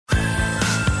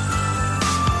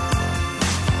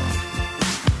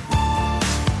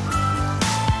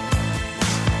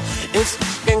It's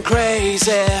getting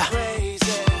crazy.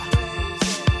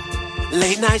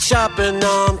 Late night shopping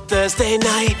on Thursday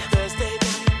night.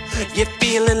 You're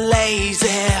feeling lazy.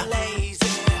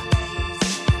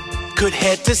 Could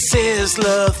head to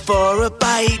Sizzler for a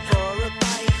bite.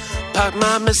 Park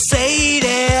my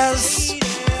Mercedes.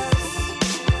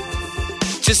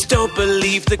 Just don't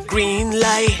believe the green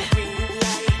light.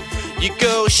 You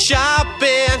go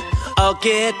shopping, I'll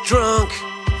get drunk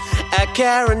at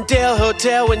Carindale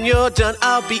Hotel. When you're done,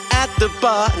 I'll be at the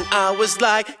bar. And I was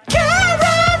like,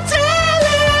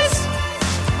 Carindale is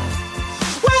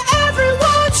where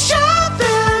everyone's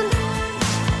shopping.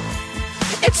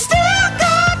 It's still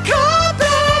got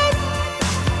carpet,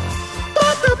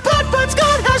 but the putt-putt's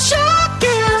gone how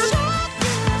shocking.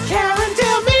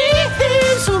 Carindale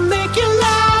memes will make you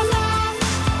laugh.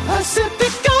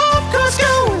 Pacific Golf Course,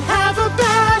 go and have a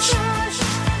bash.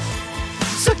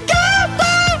 So go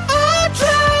buy a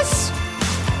dress,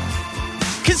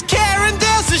 'cause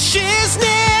Carindale's a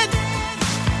shiznit.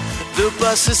 The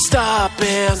bus is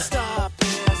stopping.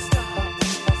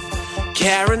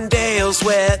 Carindale's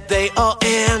where they all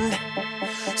end.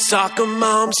 Soccer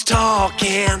moms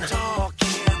talking.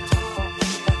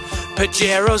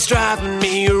 Pajero's driving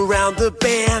me around the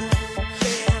bend.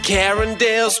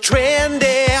 Carindale's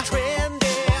trendy.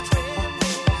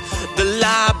 The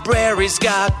library's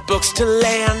got books to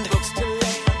lend.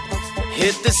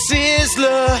 Hit the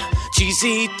Sizzler,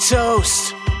 cheesy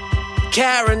toast.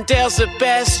 Carindale's the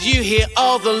best, you hear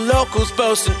all the locals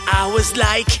boast. And I was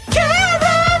like,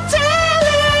 Carindale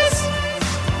is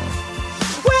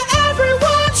where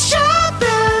everyone's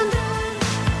shopping.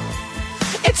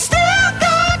 It's still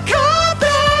got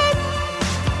carpet,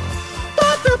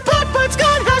 but the putt-putt's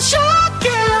gone how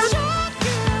shocking.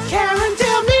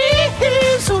 Carindale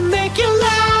memes will make you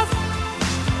laugh.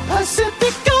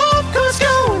 Pacific Golf Course,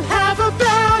 go and have a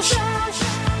bash.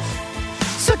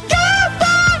 So go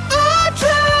buy a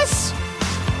dress,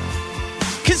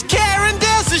 'cause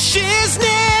Carindale's a shiznit.